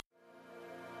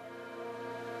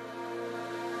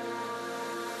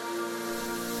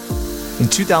In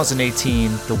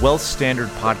 2018, the Wealth Standard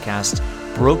podcast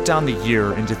broke down the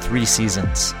year into 3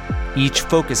 seasons, each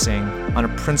focusing on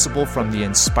a principle from the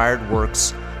inspired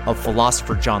works of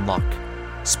philosopher John Locke,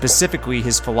 specifically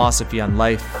his philosophy on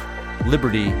life,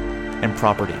 liberty, and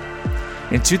property.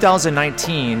 In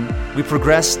 2019, we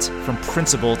progressed from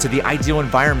principle to the ideal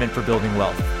environment for building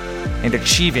wealth and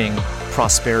achieving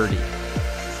prosperity.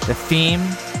 The theme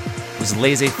was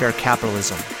laissez-faire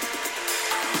capitalism.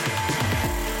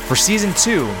 For season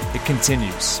 2, it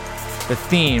continues. The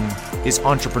theme is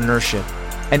entrepreneurship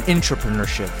and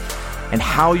intrapreneurship, and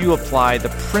how you apply the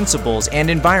principles and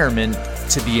environment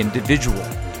to the individual.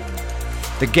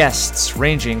 The guests,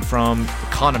 ranging from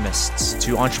economists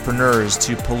to entrepreneurs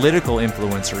to political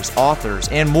influencers, authors,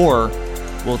 and more,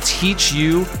 will teach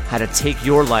you how to take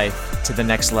your life to the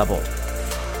next level.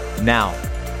 Now,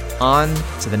 on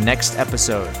to the next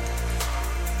episode.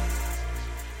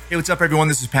 Hey, what's up, everyone?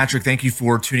 This is Patrick. Thank you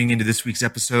for tuning into this week's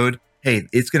episode. Hey,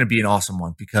 it's going to be an awesome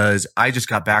one because I just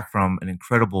got back from an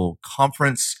incredible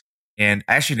conference, and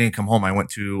I actually didn't come home. I went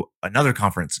to another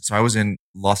conference. So I was in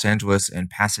Los Angeles and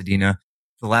Pasadena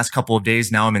for the last couple of days.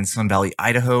 Now I'm in Sun Valley,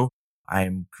 Idaho.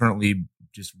 I'm currently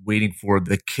just waiting for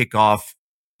the kickoff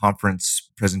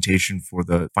conference presentation for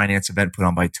the finance event put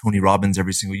on by Tony Robbins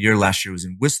every single year. Last year was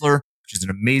in Whistler, which is an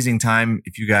amazing time.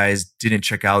 If you guys didn't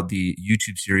check out the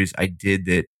YouTube series I did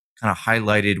that kind of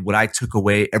highlighted what I took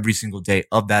away every single day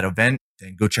of that event,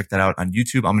 then go check that out on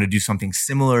YouTube. I'm going to do something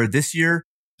similar this year.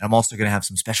 I'm also going to have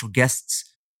some special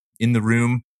guests in the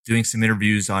room doing some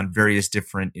interviews on various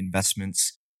different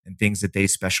investments and things that they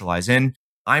specialize in.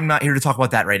 I'm not here to talk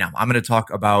about that right now. I'm going to talk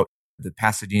about the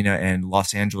Pasadena and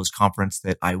Los Angeles conference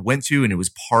that I went to, and it was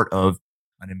part of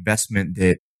an investment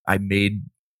that I made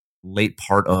late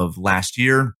part of last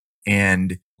year.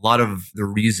 And a lot of the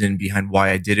reason behind why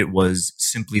I did it was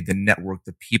simply the network,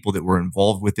 the people that were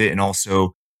involved with it, and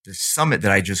also the summit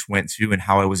that I just went to and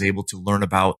how I was able to learn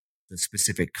about the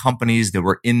specific companies that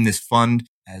were in this fund,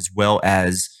 as well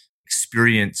as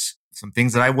experience some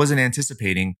things that I wasn't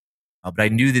anticipating, but I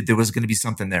knew that there was going to be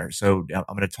something there. So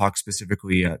I'm going to talk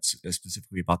specifically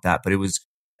about that. But it was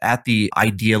at the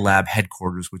IdeaLab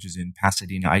headquarters, which is in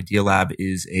Pasadena. IdeaLab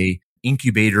is a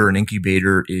incubator. An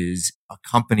incubator is a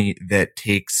company that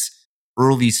takes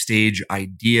early stage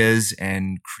ideas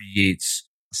and creates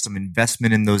some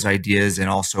investment in those ideas and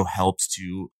also helps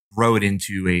to grow it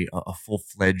into a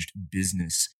full-fledged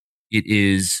business. It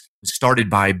is started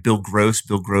by Bill Gross.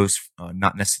 Bill Gross,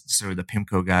 not necessarily the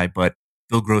PIMCO guy, but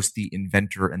Bill Gross, the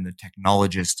inventor and the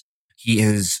technologist. He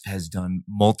has done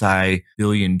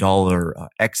multi-billion-dollar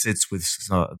exits with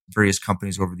various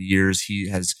companies over the years. He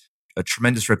has a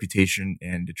tremendous reputation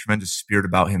and a tremendous spirit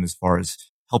about him as far as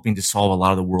helping to solve a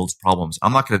lot of the world's problems.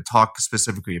 I'm not going to talk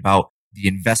specifically about the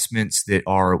investments that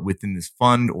are within this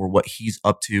fund or what he's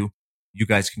up to. You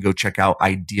guys can go check out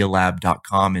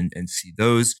IdeaLab.com and see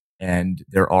those. And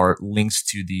there are links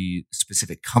to the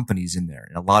specific companies in there.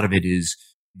 And a lot of it is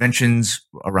inventions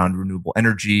around renewable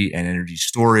energy and energy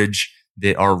storage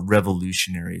that are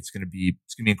revolutionary. It's going to be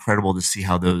incredible to see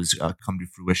how those come to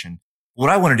fruition. What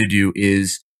I wanted to do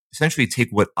is essentially take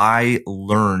what I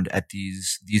learned at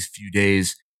these few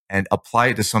days and apply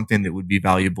it to something that would be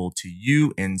valuable to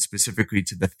you and specifically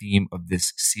to the theme of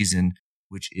this season,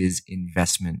 which is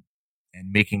investment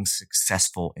and making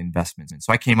successful investments. And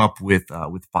so I came up with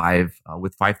 5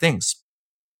 things.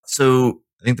 So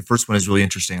I think the first one is really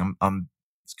interesting.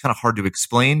 It's kind of hard to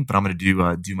explain, but I'm going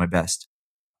to do my best.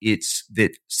 It's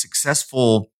that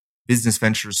successful business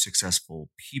ventures, successful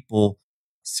people,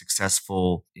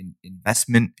 successful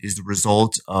investment is the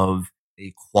result of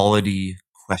a quality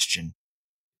question.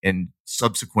 And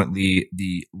subsequently,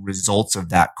 the results of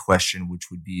that question,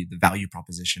 which would be the value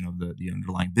proposition of the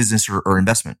underlying business or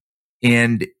investment.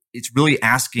 And it's really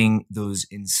asking those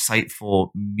insightful,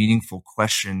 meaningful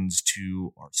questions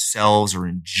to ourselves or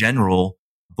in general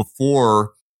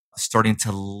before starting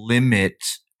to limit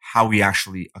how we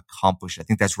actually accomplish it. I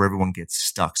think that's where everyone gets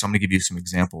stuck. So I'm going to give you some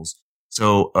examples.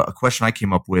 So a question I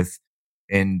came up with,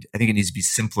 and I think it needs to be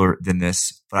simpler than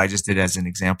this, but I just did it as an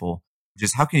example, which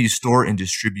is how can you store and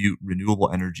distribute renewable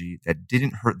energy that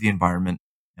didn't hurt the environment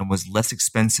and was less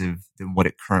expensive than what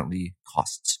it currently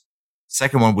costs?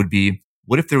 Second one would be,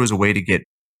 what if there was a way to get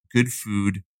good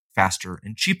food faster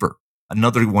and cheaper?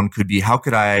 Another one could be, how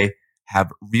could I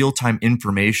have real-time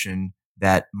information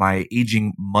that my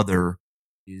aging mother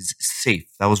is safe?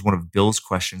 That was one of Bill's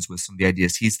questions with some of the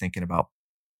ideas he's thinking about.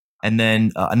 And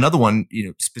then another one,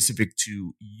 specific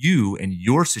to you and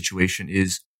your situation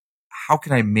is, how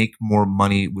can I make more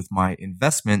money with my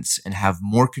investments and have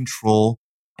more control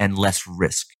and less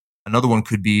risk? Another one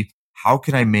could be, how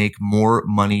can I make more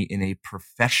money in a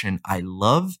profession I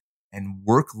love and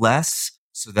work less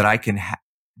so that I can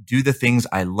do the things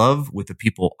I love with the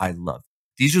people I love?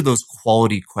 These are those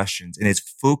quality questions, and it's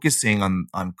focusing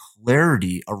on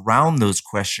clarity around those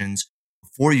questions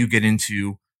before you get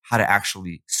into how to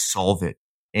actually solve it.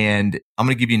 And I'm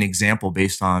going to give you an example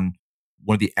based on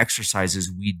one of the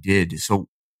exercises we did. So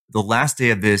the last day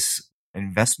of this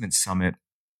investment summit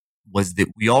was that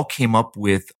we all came up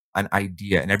with an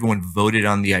idea and everyone voted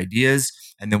on the ideas.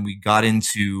 And then we got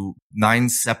into 9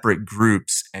 separate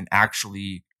groups and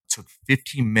actually took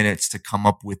 15 minutes to come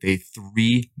up with a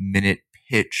 3-minute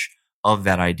pitch of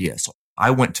that idea. So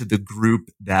I went to the group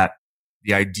that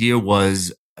the idea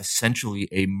was essentially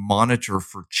a monitor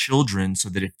for children so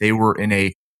that if they were in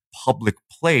a public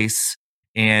place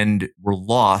and were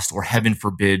lost or heaven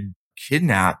forbid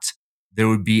kidnapped, there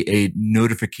would be a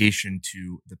notification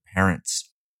to the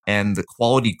parents. And the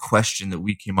quality question that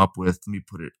we came up with, let me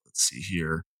put it, let's see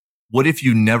here. What if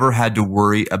you never had to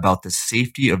worry about the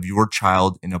safety of your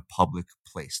child in a public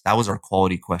place? That was our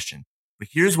quality question. But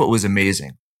here's what was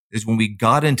amazing is when we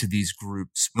got into these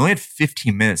groups, we only had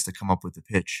 15 minutes to come up with the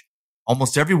pitch.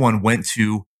 Almost everyone went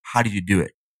to, how do you do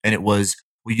it? And it was,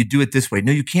 well, you do it this way.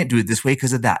 No, you can't do it this way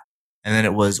because of that. And then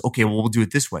it was, okay, well, we'll do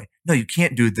it this way. No, you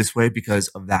can't do it this way because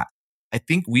of that. I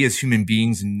think we as human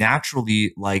beings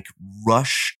naturally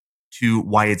rush to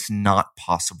why it's not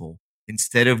possible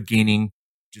instead of gaining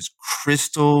just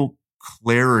crystal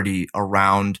clarity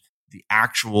around the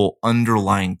actual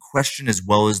underlying question as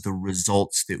well as the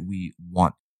results that we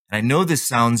want. And I know this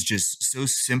sounds just so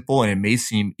simple and it may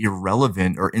seem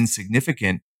irrelevant or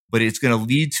insignificant, but it's going to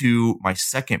lead to my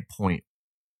second point,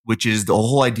 which is the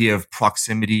whole idea of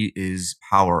proximity is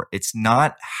power. It's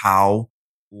not how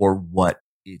or what,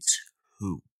 it's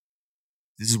who.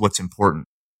 This is what's important.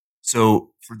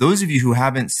 So for those of you who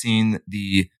haven't seen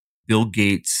the Bill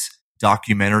Gates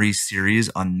documentary series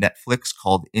on Netflix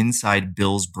called Inside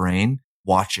Bill's Brain,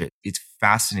 watch it. It's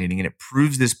fascinating and it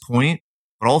proves this point.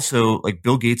 But also,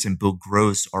 Bill Gates and Bill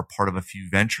Gross are part of a few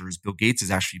ventures. Bill Gates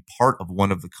is actually part of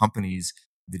one of the companies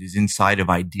that is inside of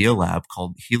IdeaLab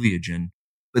called Heliogen.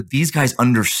 But these guys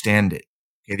understand it.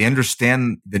 Okay, they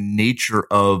understand the nature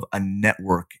of a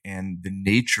network and the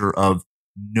nature of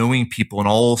knowing people in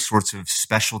all sorts of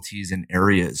specialties and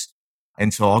areas.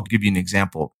 And so I'll give you an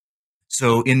example.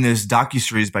 So in this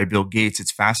docuseries by Bill Gates,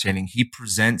 it's fascinating. He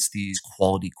presents these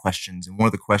quality questions. And one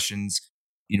of the questions,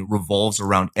 revolves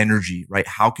around energy, right?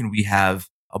 How can we have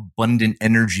abundant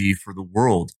energy for the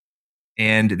world?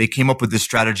 And they came up with this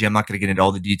strategy. I'm not going to get into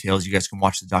all the details. You guys can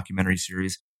watch the documentary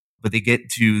series, but they get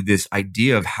to this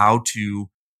idea of how to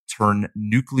turn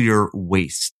nuclear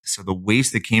waste. So the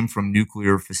waste that came from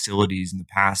nuclear facilities in the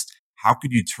past, how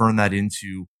could you turn that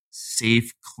into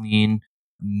safe, clean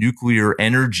nuclear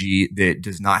energy that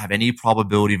does not have any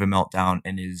probability of a meltdown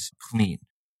and is clean?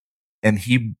 And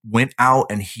he went out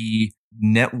and he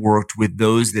networked with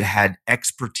those that had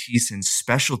expertise and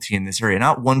specialty in this area,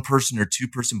 not one person or two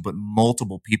person, but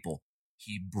multiple people.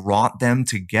 He brought them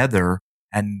together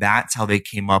and that's how they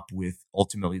came up with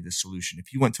ultimately the solution. If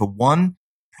he went to one,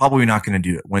 probably not going to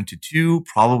do it. Went to two,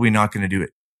 probably not going to do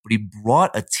it. But he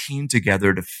brought a team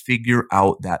together to figure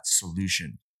out that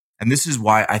solution. And this is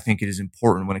why I think it is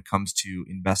important when it comes to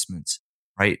investments,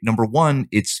 right? Number one,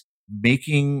 it's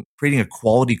creating a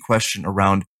quality question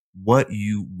around what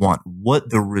you want, what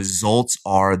the results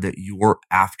are that you're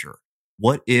after.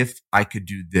 What if I could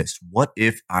do this? What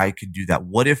if I could do that?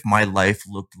 What if my life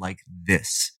looked like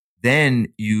this?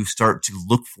 Then you start to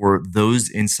look for those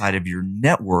inside of your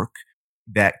network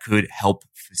that could help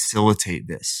facilitate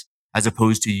this, as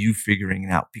opposed to you figuring it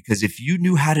out. Because if you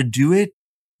knew how to do it,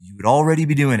 you would already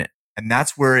be doing it. And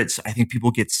that's where I think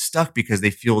people get stuck because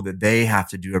they feel that they have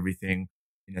to do everything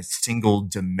in a single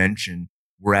dimension.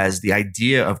 Whereas the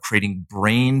idea of creating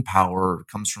brain power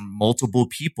comes from multiple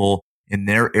people in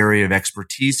their area of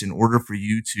expertise in order for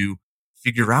you to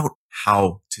figure out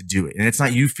how to do it. And it's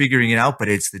not you figuring it out, but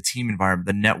it's the team environment,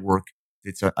 the network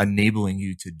that's enabling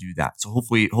you to do that. So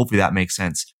hopefully that makes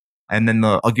sense. And then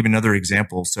I'll give another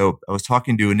example. So I was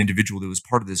talking to an individual that was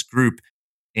part of this group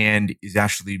and is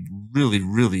actually really,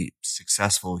 really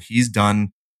successful. He's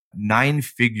done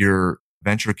 9-figure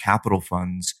venture capital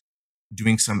funds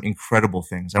doing some incredible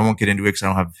things. I won't get into it because I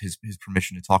don't have his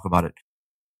permission to talk about it.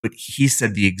 But he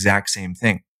said the exact same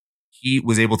thing. He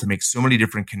was able to make so many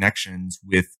different connections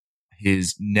with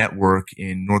his network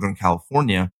in Northern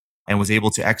California and was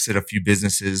able to exit a few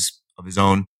businesses of his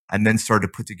own and then started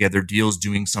to put together deals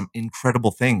doing some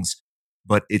incredible things.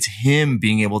 But it's him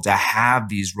being able to have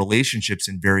these relationships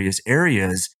in various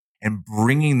areas and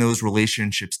bringing those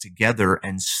relationships together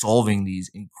and solving these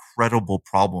incredible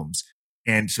problems.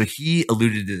 And so he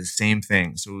alluded to the same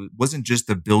thing. So it wasn't just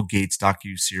the Bill Gates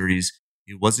docu-series.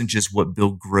 It wasn't just what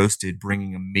Bill Gross did,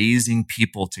 bringing amazing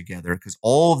people together, because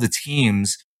all of the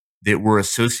teams that were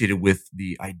associated with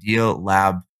the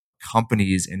IdeaLab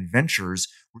companies and ventures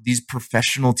were these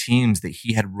professional teams that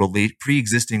he had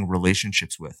pre-existing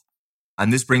relationships with.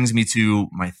 And this brings me to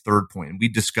my third point. And we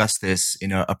discussed this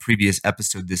in a previous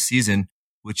episode this season,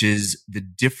 which is the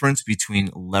difference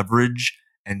between leverage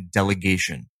and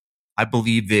delegation. I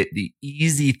believe that the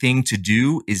easy thing to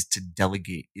do is to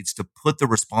delegate. It's to put the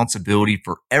responsibility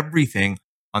for everything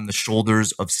on the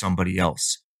shoulders of somebody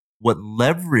else. What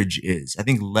leverage is, I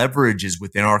think leverage is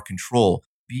within our control,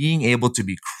 being able to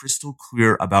be crystal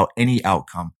clear about any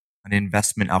outcome, an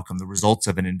investment outcome, the results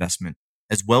of an investment,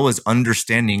 as well as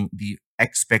understanding the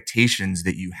expectations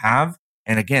that you have.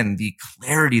 And again, the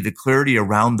clarity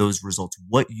around those results,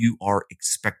 what you are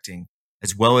expecting,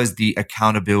 as well as the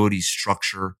accountability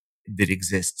structure that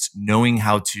exists, knowing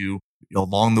how to,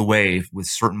 along the way with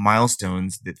certain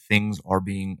milestones, that things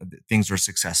are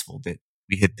successful, that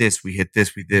we hit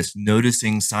this,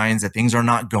 noticing signs that things are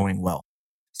not going well.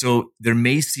 So there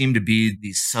may seem to be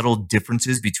these subtle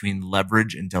differences between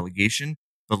leverage and delegation,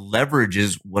 but leverage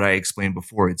is what I explained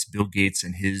before. It's Bill Gates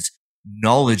and his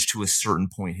knowledge to a certain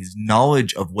point, his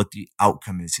knowledge of what the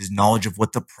outcome is, his knowledge of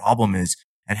what the problem is,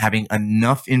 and having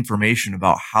enough information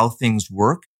about how things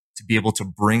work to be able to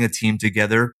bring a team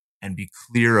together and be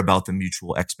clear about the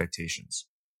mutual expectations.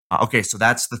 Okay, so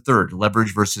that's the third,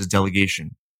 leverage versus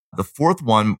delegation. The fourth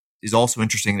one is also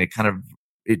interesting.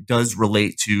 It does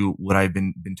relate to what I've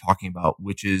been talking about,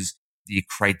 which is the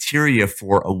criteria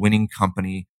for a winning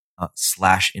company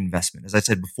 / investment. As I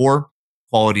said before,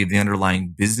 quality of the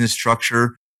underlying business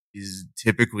structure is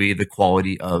typically the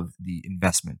quality of the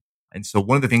investment. And so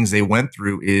one of the things they went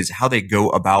through is how they go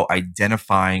about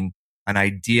identifying an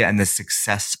idea and the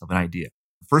success of an idea.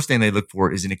 The first thing they look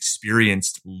for is an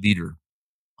experienced leader,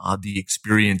 the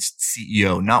experienced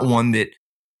CEO, not one that,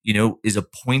 is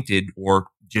appointed or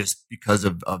just because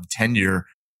of tenure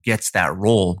gets that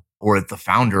role, or the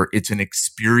founder. It's an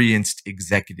experienced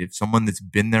executive, someone that's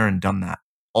been there and done that.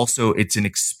 Also, it's an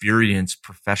experienced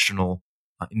professional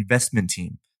investment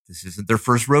team. This isn't their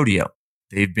first rodeo.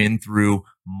 They've been through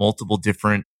multiple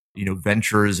different,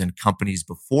 ventures and companies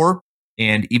before.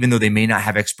 And even though they may not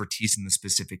have expertise in the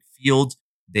specific field,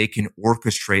 they can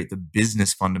orchestrate the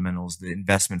business fundamentals, the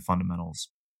investment fundamentals.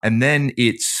 And then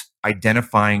it's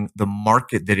identifying the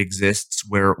market that exists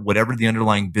where whatever the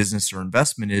underlying business or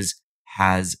investment is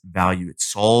has value. It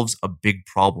solves a big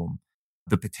problem.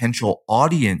 The potential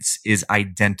audience is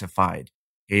identified.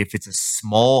 If it's a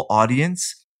small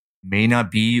audience, may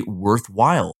not be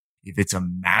worthwhile. If it's a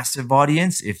massive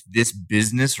audience, if this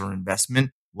business or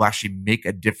investment will actually make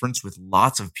a difference with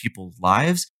lots of people's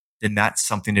lives, then that's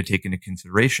something to take into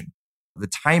consideration. The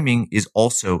timing is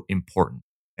also important.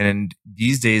 And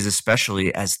these days,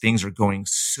 especially as things are going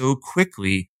so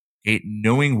quickly,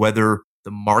 knowing whether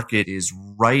the market is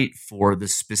right for the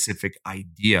specific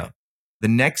idea. The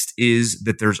next is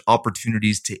that there's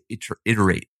opportunities to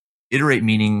iterate. Iterate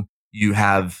meaning you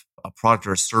have a product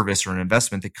or a service or an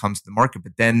investment that comes to the market,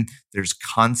 but then there's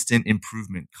constant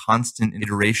improvement, constant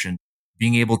iteration,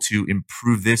 being able to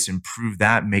improve this, improve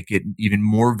that, make it even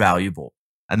more valuable.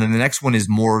 And then the next one is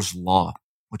Moore's Law,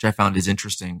 which I found is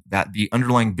interesting, that the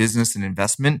underlying business and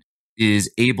investment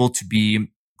is able to be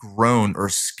grown or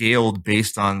scaled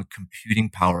based on computing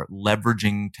power,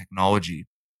 leveraging technology.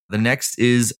 The next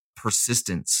is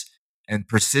persistence, and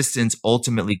persistence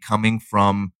ultimately coming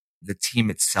from the team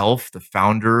itself, the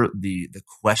founder, the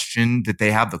question that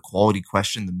they have, the quality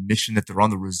question, the mission that they're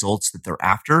on, the results that they're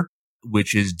after,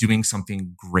 which is doing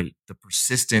something great. The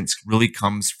persistence really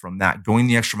comes from that. Going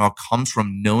the extra mile comes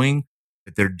from knowing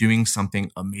that they're doing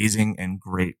something amazing and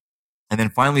great. And then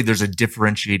finally, there's a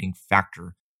differentiating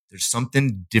factor. There's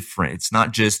something different. It's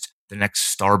not just the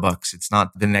next Starbucks. It's not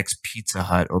the next Pizza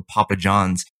Hut or Papa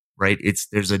John's, right?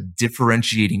 There's a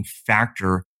differentiating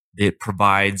factor that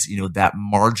provides, that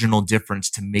marginal difference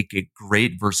to make it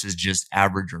great versus just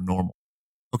average or normal.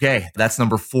 Okay. That's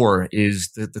number 4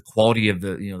 is the quality of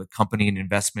the company and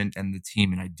investment and the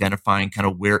team and identifying kind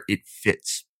of where it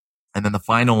fits. And then the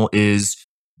final is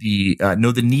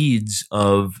know the needs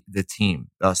of the team,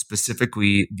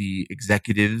 specifically the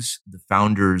executives, the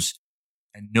founders,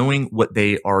 and knowing what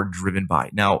they are driven by.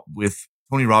 Now, with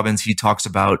Tony Robbins, he talks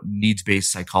about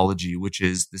needs-based psychology, which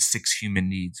is the 6 human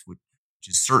needs, which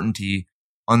is certainty,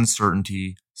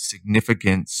 uncertainty,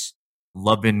 significance,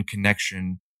 love and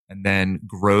connection, and then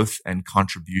growth and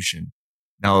contribution.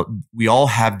 Now, we all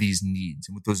have these needs.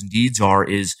 And what those needs are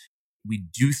is we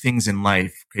do things in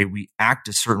life. Okay. We act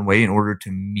a certain way in order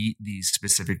to meet these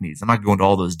specific needs. I'm not going into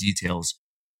all those details,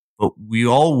 but we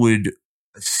all would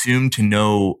assume to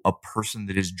know a person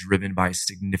that is driven by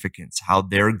significance, how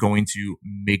they're going to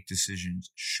make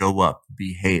decisions, show up,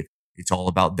 behave. It's all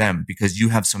about them because you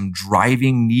have some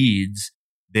driving needs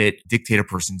that dictate a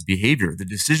person's behavior, the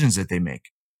decisions that they make.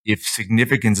 If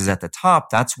significance is at the top,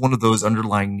 that's one of those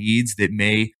underlying needs that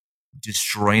may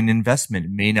destroy an investment.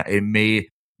 It may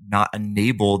not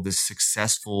enable the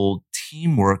successful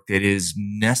teamwork that is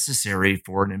necessary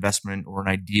for an investment or an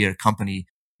idea, a company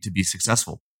to be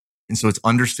successful. And so it's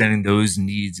understanding those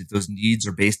needs. If those needs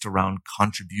are based around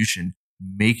contribution,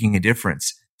 making a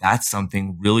difference, that's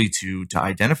something really to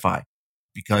identify,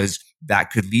 because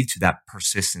that could lead to that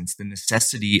persistence, the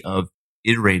necessity of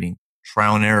iterating,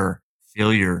 trial and error,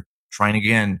 failure, trying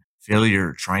again,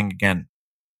 failure, trying again.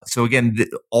 So again,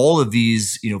 all of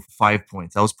these, 5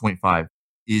 points, that was point 5,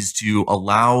 is to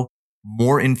allow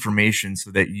more information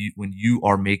so that when you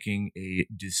are making a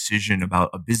decision about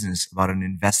a business, about an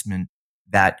investment,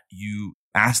 that you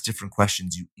ask different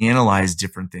questions, you analyze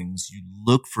different things, you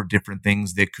look for different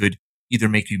things that could either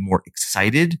make you more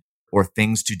excited or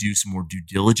things to do some more due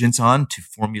diligence on to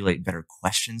formulate better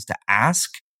questions to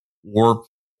ask, or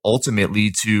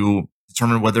ultimately to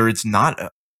determine whether is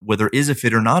a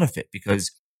fit or not a fit,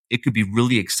 because it could be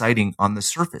really exciting on the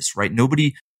surface, right?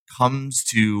 Nobody comes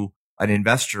to an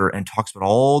investor and talks about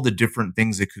all the different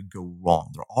things that could go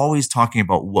wrong. They're always talking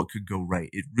about what could go right.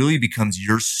 It really becomes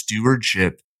your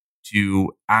stewardship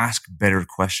to ask better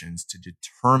questions, to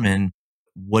determine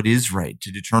what is right,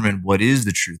 to determine what is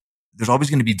the truth. There's always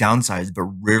going to be downsides, but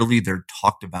rarely they're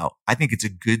talked about. I think it's a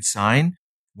good sign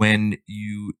when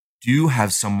you do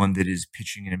have someone that is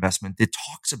pitching an investment that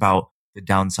talks about the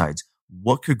downsides,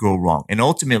 what could go wrong. And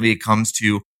ultimately it comes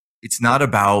to, it's not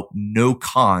about no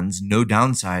cons, no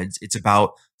downsides. It's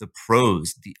about the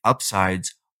pros. The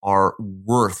upsides are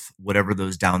worth whatever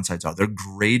those downsides are. They're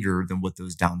greater than what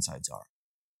those downsides are.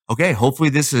 Okay. Hopefully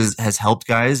this has helped,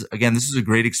 guys. Again, this is a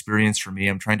great experience for me.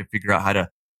 I'm trying to figure out how to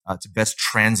best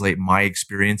translate my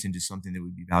experience into something that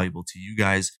would be valuable to you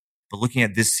guys. But looking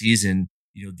at this season,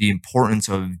 the importance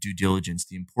of due diligence,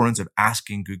 the importance of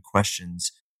asking good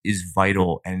questions is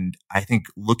vital. And I think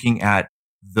looking at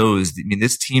those,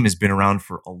 this team has been around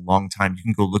for a long time. You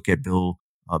can go look at Bill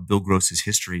Gross's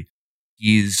history.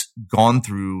 He's gone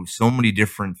through so many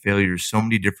different failures, so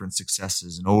many different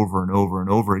successes, and over and over and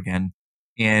over again.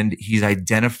 And he's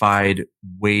identified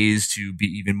ways to be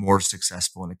even more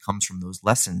successful. And it comes from those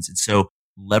lessons. And so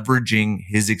leveraging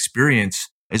his experience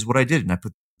is what I did. And I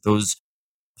put those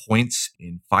points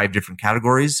in 5 different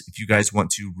categories. If you guys want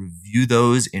to review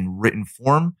those in written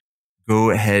form,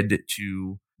 go ahead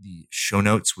to the show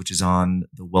notes, which is on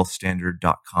the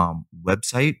wealthstandard.com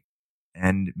website,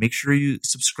 and make sure you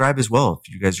subscribe as well. If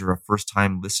you guys are a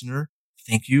first-time listener,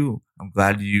 thank you. I'm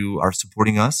glad you are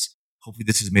supporting us. Hopefully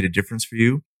this has made a difference for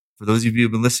you. For those of you who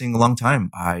have been listening a long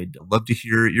time, I'd love to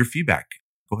hear your feedback.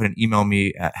 Go ahead and email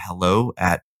me at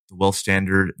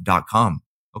hello@thewealthstandard.com.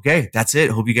 Okay, that's it.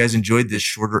 Hope you guys enjoyed this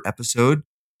shorter episode.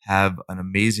 Have an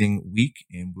amazing week,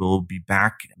 and we'll be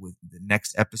back with the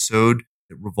next episode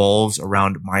that revolves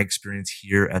around my experience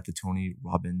here at the Tony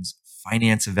Robbins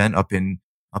Finance event up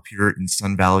here in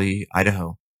Sun Valley,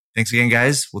 Idaho. Thanks again,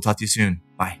 guys. We'll talk to you soon.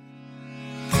 Bye.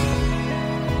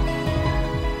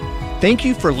 Thank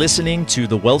you for listening to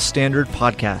the Wealth Standard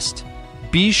Podcast.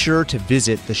 Be sure to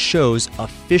visit the show's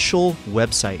official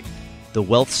website,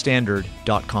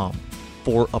 thewealthstandard.com,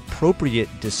 for appropriate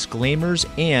disclaimers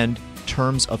and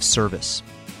terms of service.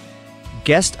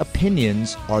 Guest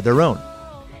opinions are their own.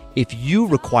 If you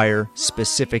require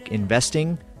specific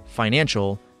investing,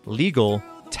 financial, legal,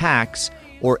 tax,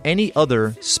 or any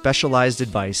other specialized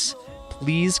advice,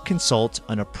 please consult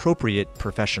an appropriate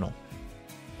professional.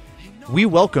 We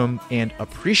welcome and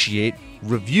appreciate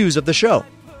reviews of the show.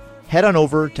 Head on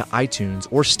over to iTunes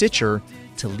or Stitcher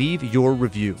to leave your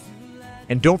review.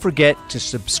 And don't forget to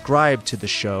subscribe to the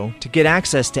show to get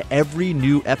access to every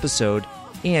new episode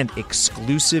and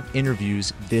exclusive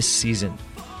interviews this season.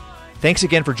 Thanks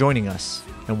again for joining us,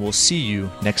 and we'll see you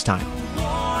next time.